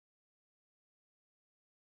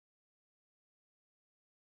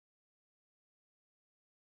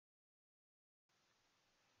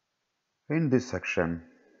In this section,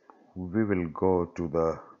 we will go to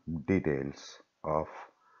the details of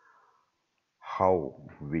how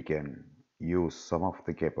we can use some of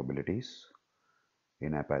the capabilities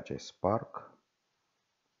in Apache Spark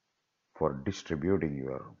for distributing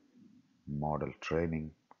your model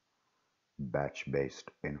training, batch-based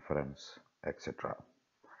inference, etc.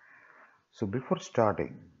 So before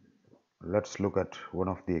starting, let's look at one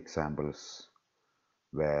of the examples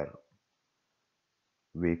where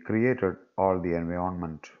we created all the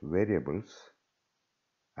environment variables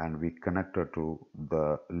and we connected to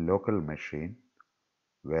the local machine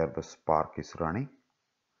where the Spark is running,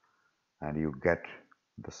 and you get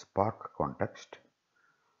the Spark context,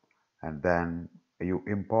 and then you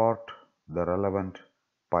import the relevant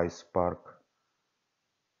PySpark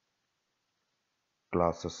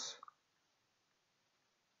classes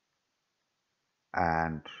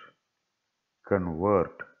and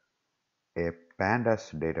convert a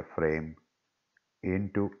pandas data frame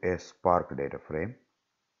into a Spark data frame,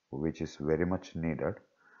 which is very much needed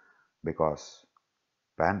because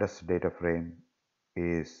pandas data frame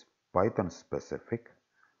is Python specific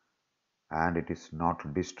and it is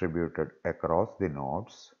not distributed across the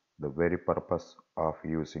nodes. The very purpose of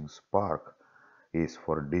using Spark is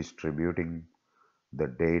for distributing the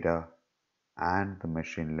data and the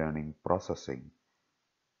machine learning processing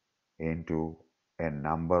into a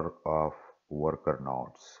number of worker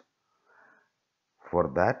nodes.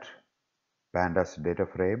 For that, pandas data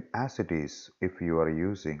frame as it is, if you are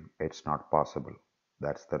using, it's not possible.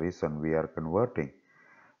 That's the reason we are converting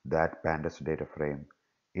that pandas data frame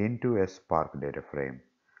into a Spark data frame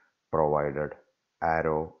provided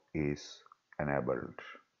arrow is enabled.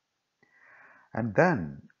 And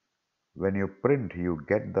then when you print, you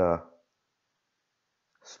get the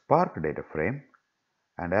Spark data frame,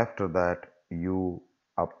 and after that you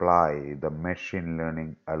apply the machine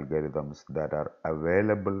learning algorithms that are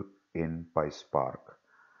available in PySpark.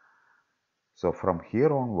 So from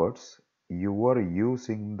here onwards, you are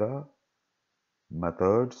using the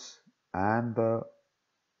methods and the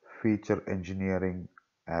feature engineering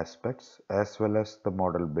aspects as well as the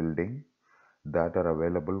model building that are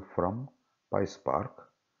available from PySpark,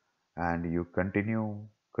 and you continue,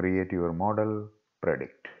 create your model,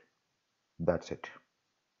 predict. That's it.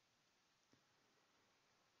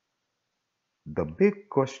 The big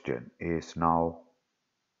question is now,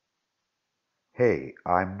 hey,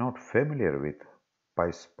 I'm not familiar with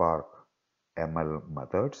PySpark ML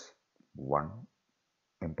methods. One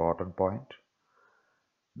important point.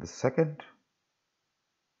 The second,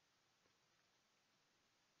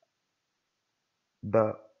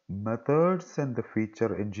 the methods and the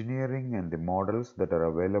feature engineering and the models that are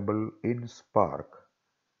available in Spark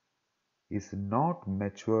is not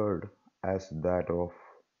matured as that of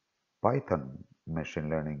Python machine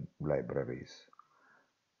learning libraries,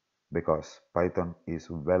 because Python is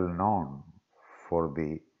well known for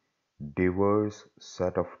the diverse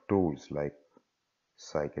set of tools like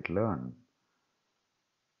scikit-learn,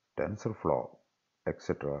 TensorFlow,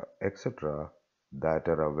 etc., that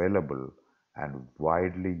are available and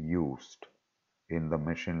widely used in the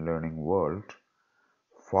machine learning world,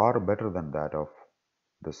 far better than that of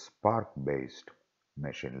the Spark-based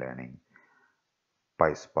machine learning,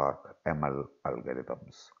 PySpark ML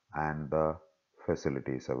algorithms and the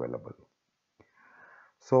facilities available.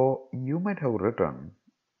 So you might have written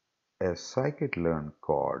a scikit-learn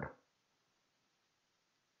code.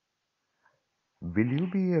 Will you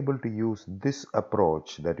be able to use this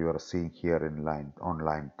approach that you are seeing here in on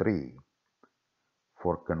line 3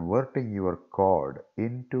 for converting your code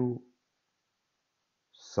into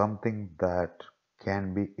something that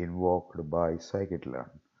can be invoked by scikit-learn?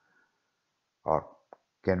 Or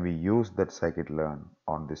can we use that scikit-learn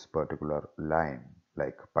on this particular line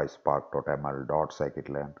like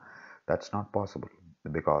pyspark.ml.scikit-learn? That's not possible,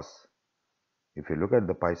 because if you look at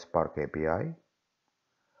the PySpark API,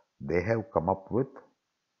 they have come up with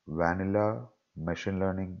vanilla machine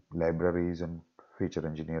learning libraries and feature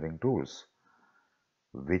engineering tools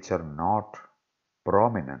which are not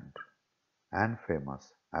prominent and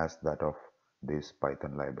famous as that of these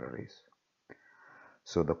Python libraries.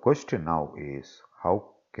 So the question now is,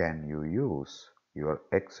 how can you use your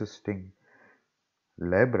existing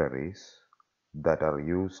libraries that are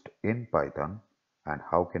used in Python, and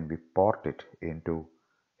how can we port it into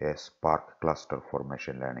a Spark cluster for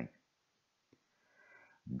machine learning?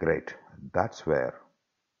 Great, that's where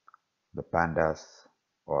the pandas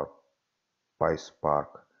or PySpark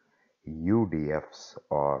UDFs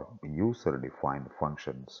or user-defined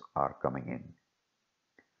functions are coming in.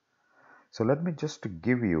 So let me just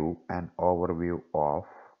give you an overview of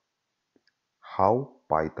how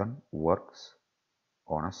Python works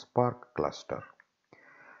on a Spark cluster.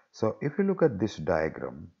 So if you look at this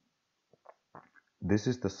diagram, this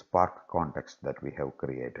is the Spark context that we have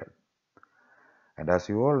created. And as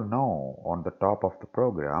you all know, on the top of the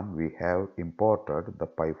program, we have imported the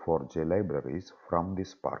Py4j libraries from the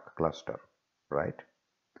Spark cluster, right?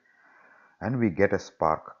 And we get a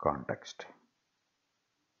Spark context.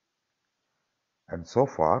 And so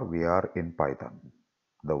far we are in Python.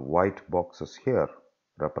 The white boxes here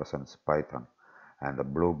represents Python and the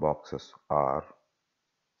blue boxes are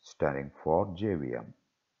standing for JVM.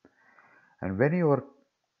 And when you are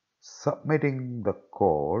submitting the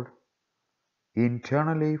code,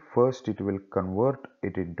 internally first it will convert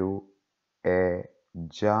it into a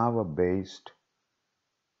Java based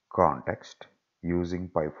context using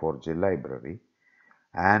Py4j library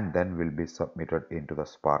and then will be submitted into the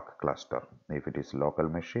Spark cluster if it is local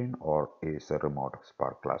machine or is a remote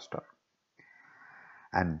Spark cluster.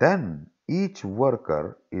 And then each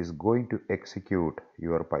worker is going to execute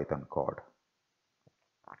your Python code.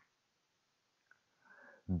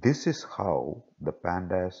 This is how the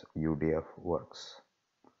pandas UDF works.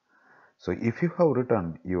 So if you have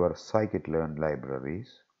written your scikit-learn libraries,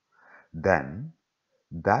 then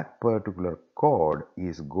that particular code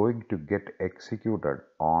is going to get executed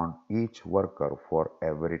on each worker for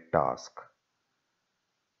every task.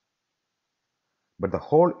 But the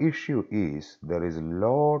whole issue is there is a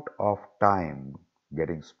lot of time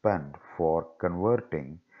getting spent for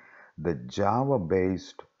converting the Java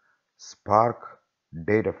based Spark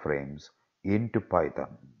data frames into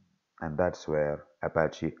Python, and that's where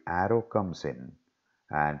Apache Arrow comes in,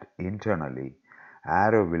 and internally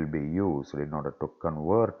Arrow will be used in order to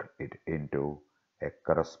convert it into a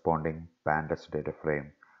corresponding pandas data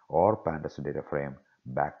frame or pandas data frame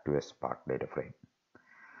back to a Spark data frame.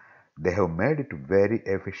 They have made it very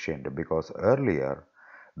efficient because earlier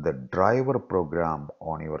the driver program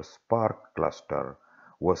on your Spark cluster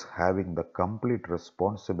was having the complete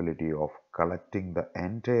responsibility of collecting the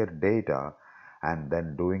entire data and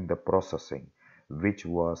then doing the processing, which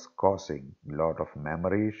was causing a lot of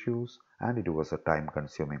memory issues and it was a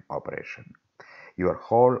time-consuming operation. Your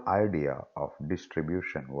whole idea of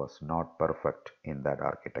distribution was not perfect in that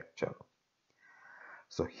architecture.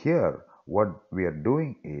 So here what we are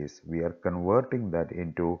doing is we are converting that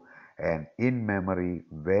into an in-memory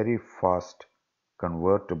very fast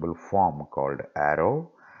convertible form called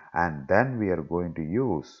Arrow, and then we are going to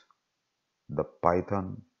use the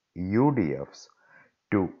Python UDFs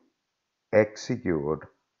to execute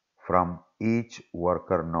from each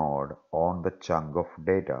worker node on the chunk of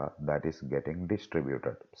data that is getting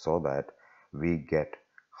distributed so that we get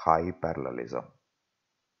high parallelism.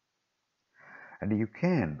 And you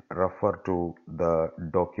can refer to the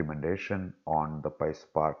documentation on the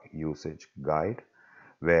PySpark usage guide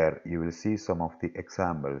where you will see some of the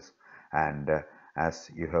examples, and as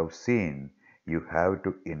you have seen, you have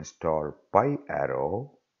to install PyArrow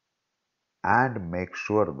and make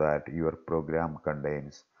sure that your program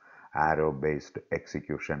contains arrow based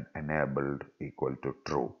execution enabled equal to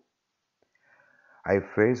true. I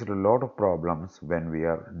faced a lot of problems when we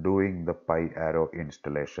are doing the PyArrow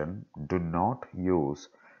installation. Do not use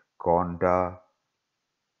conda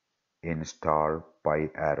install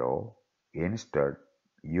PyArrow. Instead,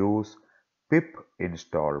 use pip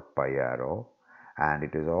install PyArrow, and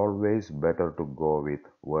it is always better to go with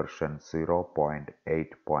version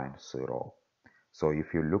 0.8.0. So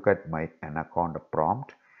if you look at my Anaconda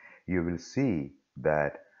prompt, you will see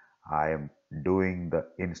that I am doing the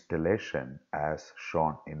installation as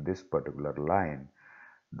shown in this particular line,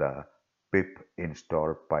 the pip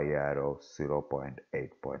install pyarrow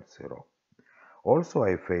 0.8.0. Also,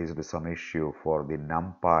 I faced some issue for the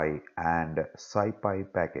NumPy and SciPy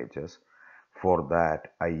packages. For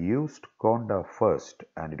that, I used Conda first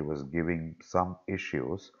and it was giving some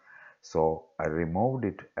issues. So I removed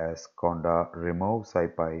it as Conda remove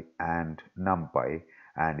SciPy and NumPy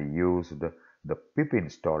and used the pip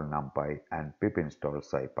install NumPy and pip install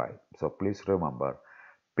SciPy. So please remember,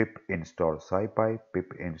 pip install SciPy,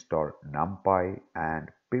 pip install NumPy,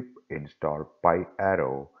 and pip install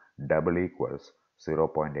pyarrow double equals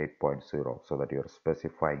 0.8.0 so that you are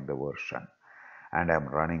specifying the version. And I am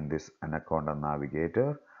running this Anaconda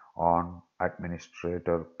Navigator on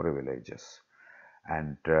administrator privileges.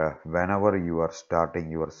 And whenever you are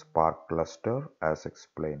starting your Spark cluster, as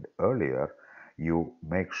explained earlier, you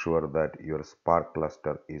make sure that your Spark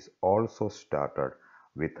cluster is also started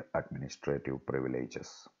with administrative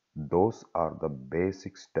privileges. Those are the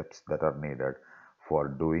basic steps that are needed for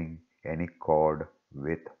doing any code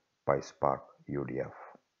with PySpark UDF.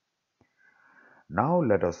 Now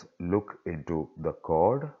let us look into the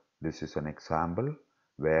code. This is an example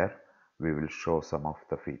where we will show some of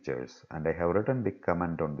the features, and I have written the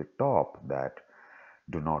comment on the top that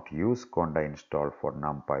do not use conda install for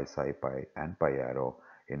numpy, scipy and pyarrow.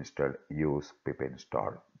 Instead use pip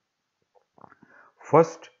install.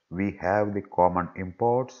 First we have the common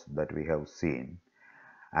imports that we have seen,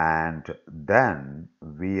 and then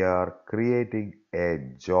we are creating a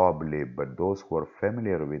job lib. But those who are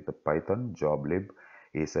familiar with the Python, job lib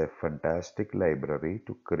is a fantastic library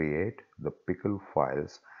to create the pickle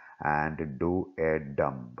files and do a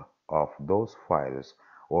dump of those files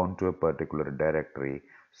onto a particular directory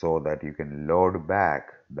so that you can load back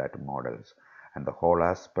that models. And the whole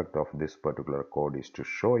aspect of this particular code is to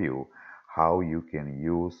show you how you can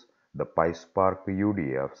use the PySpark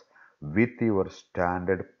UDFs with your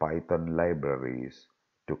standard Python libraries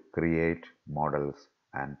to create models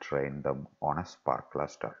and train them on a Spark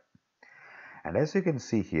cluster. And as you can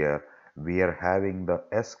see here, we are having the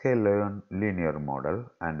sklearn linear model,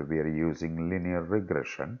 and we are using linear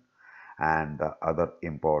regression and the other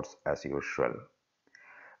imports as usual.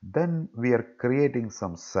 Then we are creating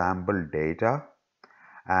some sample data,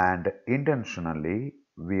 and intentionally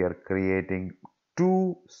we are creating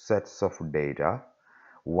two sets of data.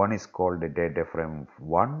 One is called data frame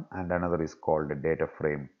 1 and another is called data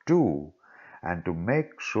frame 2. And to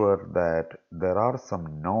make sure that there are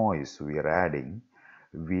some noise we are adding,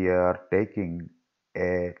 we are taking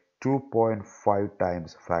a 2.5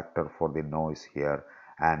 times factor for the noise here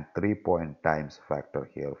and 3 times factor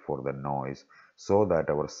here for the noise, so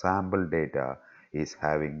that our sample data is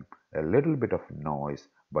having a little bit of noise,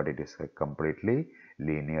 but it is a completely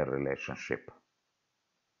linear relationship.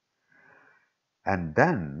 And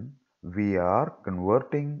then we are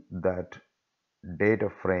converting that data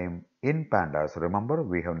frame in pandas. Remember,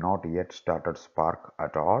 we have not yet started Spark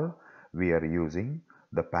at all. We are using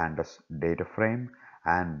the pandas data frame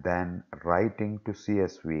and then writing to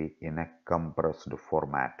CSV in a compressed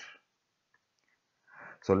format.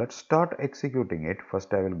 So let's start executing it.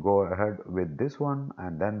 First I will go ahead with this one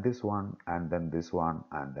and then this one and then this one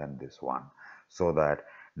and then this one, so that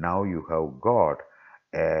now you have got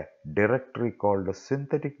a directory called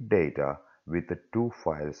synthetic data with the two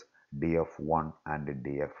files df1 and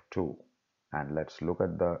df2. And let's look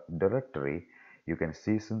at the directory. You can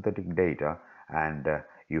see synthetic data, and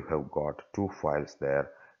you have got two files there,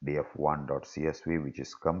 df1.csv which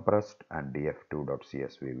is compressed and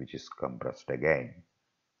df2.csv which is compressed again.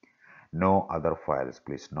 No other files,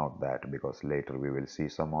 please note that, because later we will see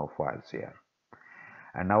some more files here.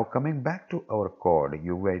 And now coming back to our code,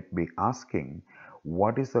 you might be asking,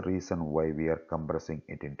 what is the reason why we are compressing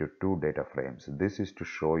it into two data frames? This is to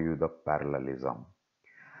show you the parallelism.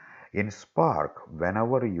 In Spark,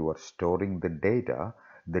 whenever you are storing the data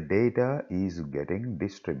is getting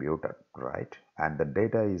distributed, right? And the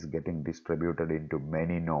data is getting distributed into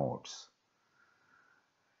many nodes.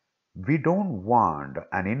 We don't want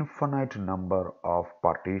an infinite number of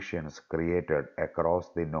partitions created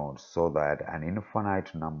across the nodes so that an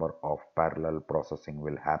infinite number of parallel processing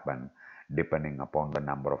will happen depending upon the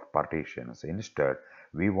number of partitions. Instead,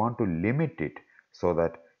 we want to limit it so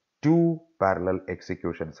that two parallel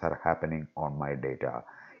executions are happening on my data.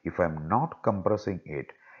 If I'm not compressing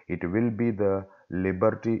it, it will be the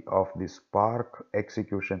liberty of the Spark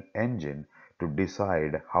execution engine to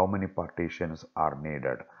decide how many partitions are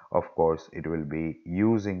needed. Of course, it will be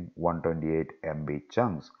using 128 MB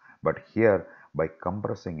chunks, but here by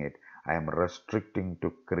compressing it, I am restricting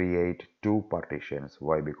to create two partitions.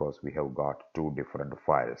 Why? Because we have got two different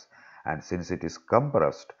files, and since it is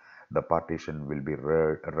compressed, the partition will be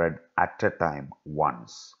read at a time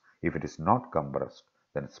once. If it is not compressed,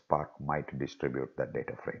 then Spark might distribute the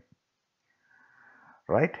data frame.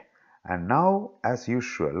 Right? And now, as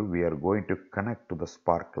usual, we are going to connect to the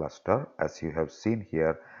Spark cluster. As you have seen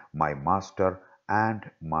here, my master and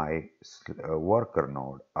my worker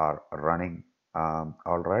node are running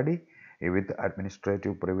already with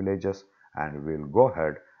administrative privileges, and we'll go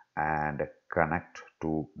ahead and connect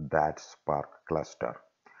to that Spark cluster.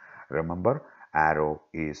 Remember, arrow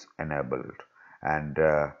is enabled, and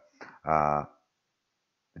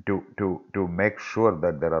to make sure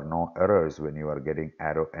that there are no errors when you are getting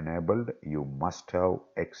arrow enabled, you must have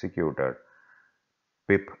executed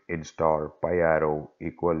pip install pyarrow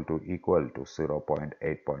equal to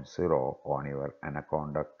 0.8.0 on your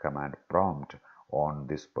anaconda command prompt on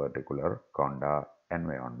this particular conda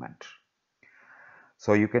environment.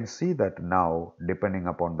 So you can see that now, depending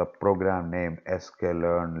upon the program name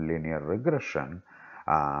sklearn linear regression,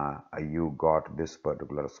 you got this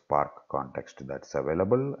particular Spark context that's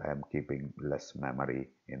available. I am keeping less memory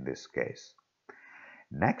in this case.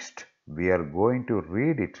 Next, we are going to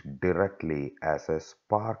read it directly as a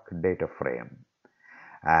Spark data frame.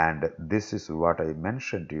 And this is what I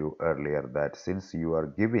mentioned to you earlier, that since you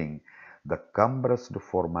are giving the compressed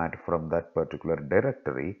format from that particular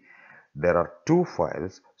directory, there are two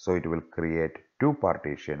files, so it will create two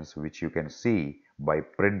partitions which you can see by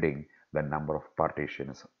printing the number of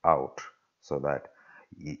partitions out, so that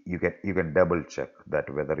you can double check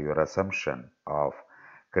that whether your assumption of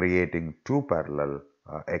creating two parallel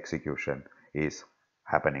execution is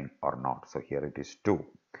happening or not. So here it is 2,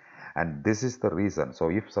 and this is the reason. So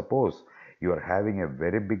if suppose you are having a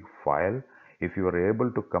very big file, if you are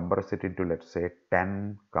able to compress it into, let's say,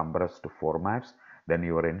 10 compressed formats, then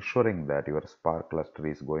you are ensuring that your Spark cluster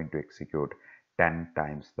is going to execute 10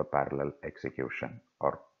 times the parallel execution,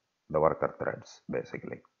 or the worker threads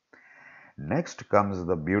basically. Next comes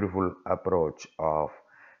the beautiful approach of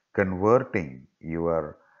converting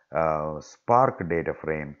your Spark data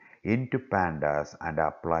frame into pandas and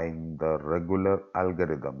applying the regular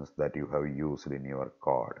algorithms that you have used in your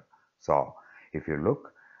code. So if you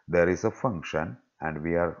look, there is a function, and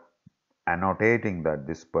we are annotating that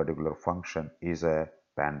this particular function is a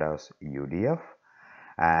pandas UDF,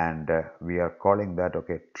 and we are calling that,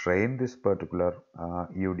 okay, train this particular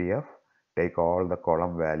UDF, take all the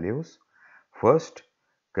column values. First,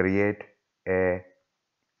 create a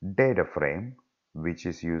data frame which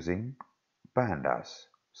is using pandas.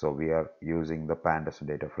 So we are using the pandas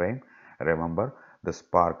data frame. Remember, the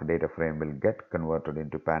Spark data frame will get converted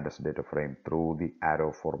into pandas data frame through the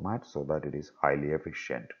arrow format, so that it is highly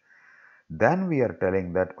efficient. Then we are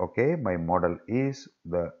telling that, okay, my model is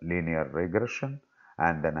the linear regression,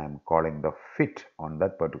 and then I'm calling the fit on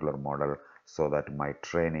that particular model so that my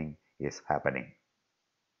training is happening.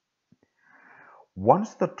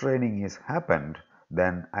 Once the training is happened,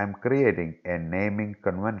 then I'm creating a naming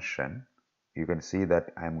convention. You can see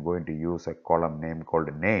that I'm going to use a column name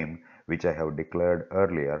called name, which I have declared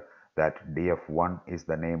earlier, that df1 is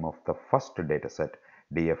the name of the first dataset,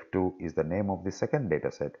 df2 is the name of the second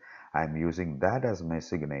dataset. I'm using that as my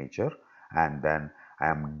signature, and then I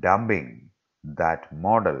am dumping that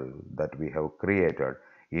model that we have created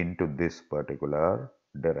into this particular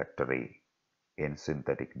directory in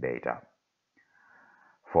synthetic data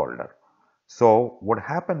folder. So what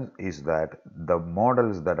happens is that the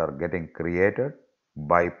models that are getting created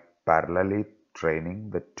by parallelly training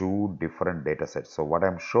the two different data sets. So what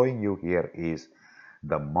I'm showing you here is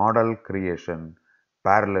the model creation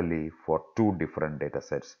parallelly for two different data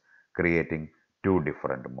sets, creating two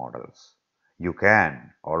different models. You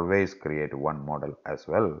can always create one model as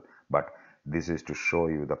well, but this is to show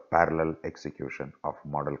you the parallel execution of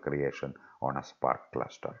model creation on a Spark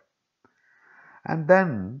cluster. And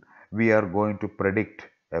then we are going to predict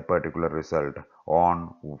a particular result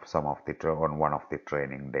on on one of the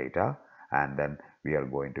training data, and then we are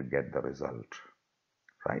going to get the result,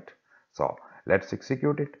 right? So let's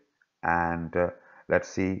execute it, and let's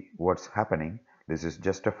see what's happening. This is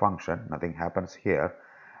just a function, nothing happens here,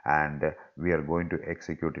 and we are going to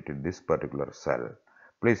execute it in this particular cell.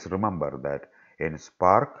 Please remember that in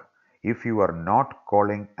Spark, if you are not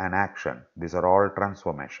calling an action, these are all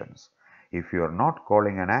transformations. If you are not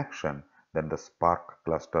calling an action, then the Spark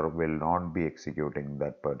cluster will not be executing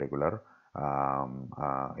that particular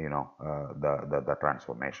the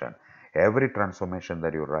transformation. Every transformation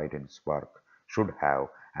that you write in Spark should have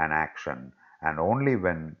an action, and only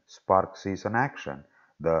when Spark sees an action,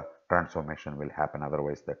 the transformation will happen.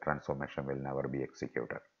 Otherwise, the transformation will never be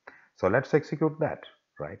executed. So let's execute that,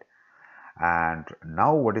 right? And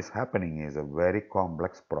now what is happening is a very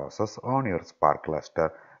complex process on your Spark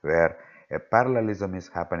cluster, where a parallelism is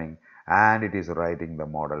happening, and it is writing the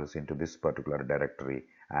models into this particular directory,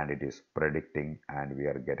 and it is predicting, and we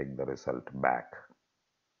are getting the result back.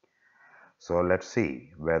 So let's see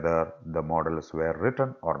whether the models were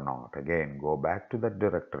written or not. Again, go back to the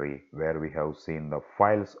directory where we have seen the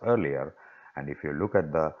files earlier, and if you look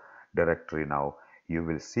at the directory now, you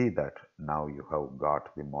will see that now you have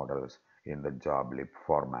got the models in the joblib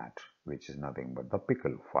format, which is nothing but the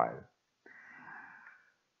pickle file.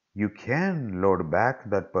 You can load back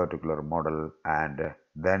that particular model, and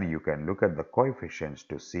then you can look at the coefficients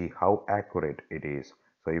to see how accurate it is.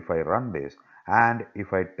 So if I run this, and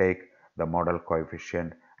if I take the model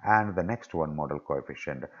coefficient and the next one model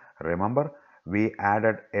coefficient, remember we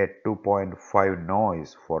added a 2.5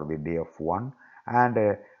 noise for the df1 and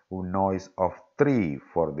a noise of 3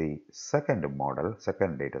 for the second model,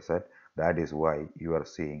 second dataset. That is why you are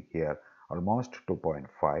seeing here almost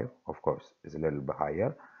 2.5. Of course, is a little bit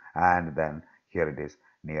higher, and then here it is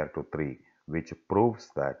near to 3, which proves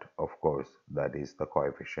that, of course, that is the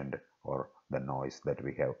coefficient or the noise that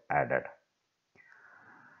we have added.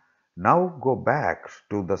 Now go back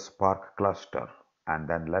to the Spark cluster and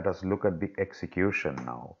then let us look at the execution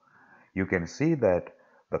now. You can see that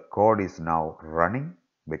the code is now running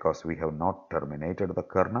because we have not terminated the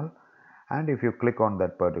kernel, and if you click on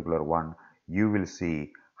that particular one, you will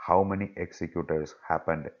see how many executors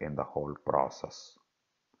happened in the whole process,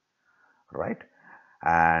 right?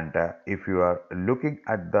 And if you are looking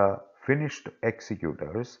at the finished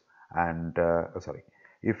executors and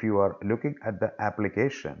if you are looking at the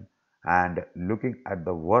application and looking at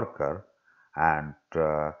the worker, and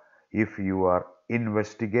if you are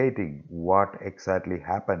investigating what exactly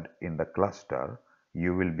happened in the cluster,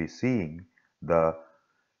 you will be seeing the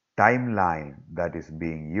timeline that is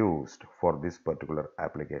being used for this particular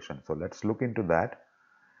application. So let's look into that.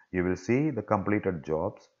 You will see the completed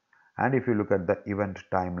jobs, and if you look at the event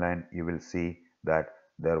timeline, you will see that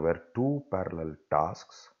there were 2 parallel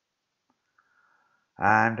tasks,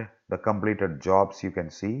 and the completed jobs, you can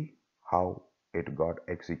see how it got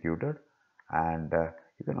executed, and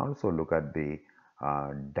you can also look at the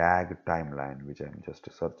DAG timeline, which I'm just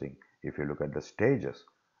searching. If you look at the stages,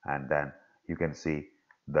 and then you can see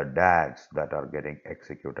the DAGs that are getting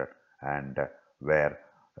executed, and where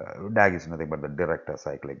DAG is nothing but the direct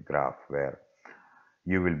acyclic graph, where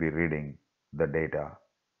you will be reading the data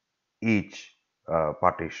each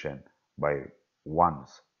partition by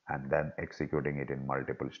once and then executing it in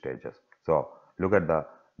multiple stages. So look at the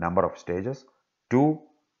number of stages, 2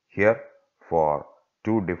 here for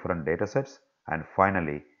 2 different data sets, and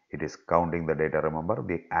finally it is counting the data, remember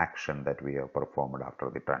the action that we have performed after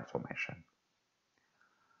the transformation.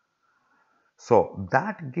 So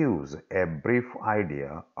that gives a brief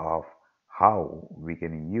idea of how we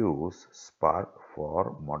can use Spark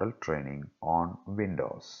for model training on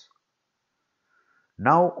Windows.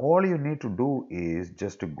 Now all you need to do is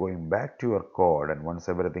just going back to your code, and once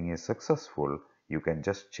everything is successful, you can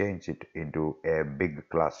just change it into a big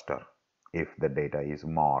cluster if the data is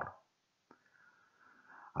more.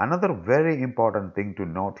 Another very important thing to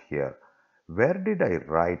note here, where did I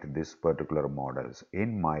write these particular models?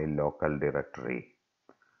 In my local directory.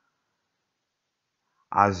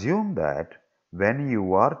 Assume that when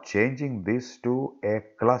you are changing this to a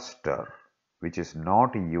cluster, which is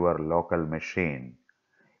not your local machine,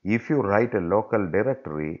 if you write a local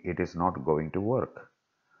directory, it is not going to work.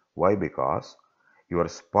 Why? Because your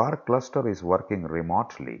Spark cluster is working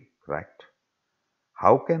remotely, correct?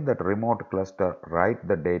 How can that remote cluster write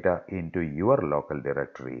the data into your local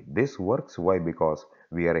directory? This works. Why? Because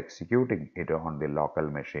we are executing it on the local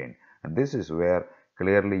machine. And this is where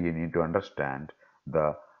clearly you need to understand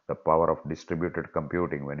the power of distributed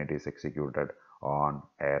computing when it is executed on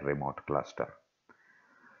a remote cluster.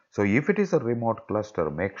 So if it is a remote cluster,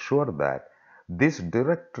 make sure that this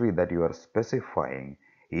directory that you are specifying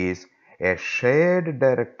is a shared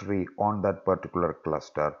directory on that particular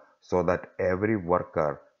cluster, so that every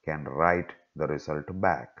worker can write the result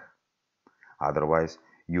back. Otherwise,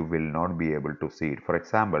 you will not be able to see it. For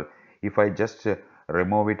example, if I just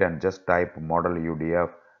remove it and just type model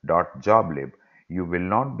udf.joblib, you will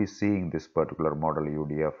not be seeing this particular model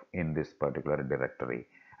udf in this particular directory,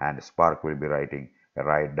 and Spark will be writing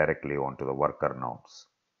right directly onto the worker nodes.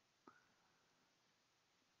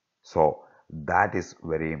 So that is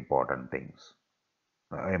very important thing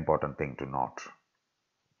to note,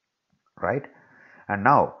 right? And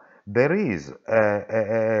now there is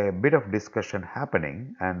a bit of discussion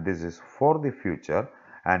happening, and this is for the future,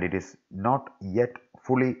 and it is not yet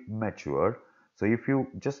fully matured. So if you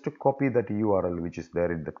just copy that URL which is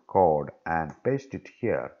there in the code and paste it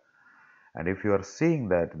here, and if you are seeing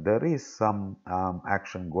that there is some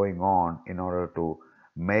action going on in order to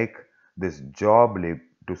make this job lib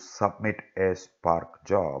to submit a Spark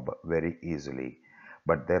job very easily,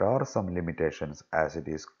 but there are some limitations as it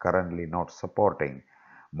is currently not supporting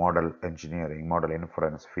model engineering, model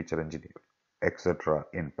inference, feature engineering, etc.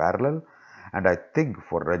 in parallel. And I think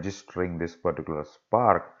for registering this particular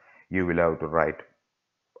Spark, you will have to write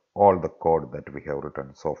all the code that we have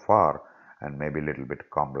written so far, and maybe a little bit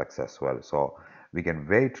complex as well. So we can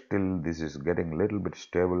wait till this is getting a little bit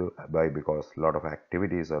stable, because a lot of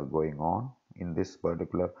activities are going on in this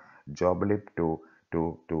particular job lib to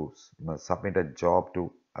submit a job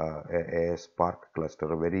to a Spark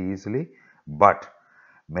cluster very easily, but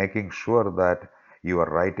making sure that you are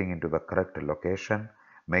writing into the correct location,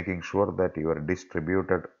 making sure that your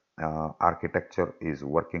distributed architecture is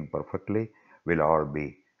working perfectly will all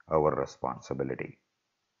be our responsibility,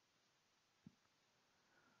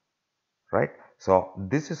 right? So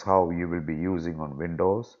this is how you will be using on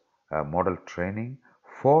Windows, model training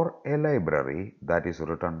for a library that is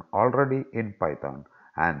written already in Python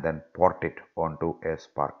and then port it onto a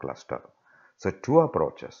Spark cluster. So two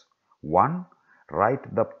approaches. One,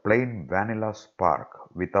 write the plain vanilla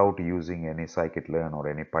Spark without using any scikit-learn or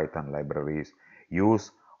any Python libraries.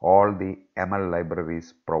 Use all the ML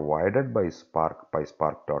libraries provided by Spark by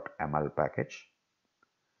spark.ml package.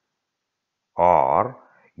 Or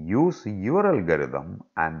use your algorithm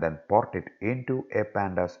and then port it into a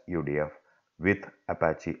pandas UDF with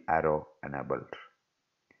Apache Arrow enabled.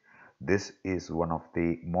 This is one of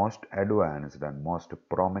the most advanced and most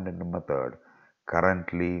prominent method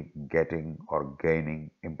currently getting or gaining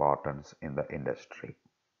importance in the industry.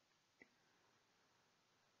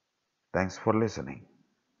 Thanks for listening.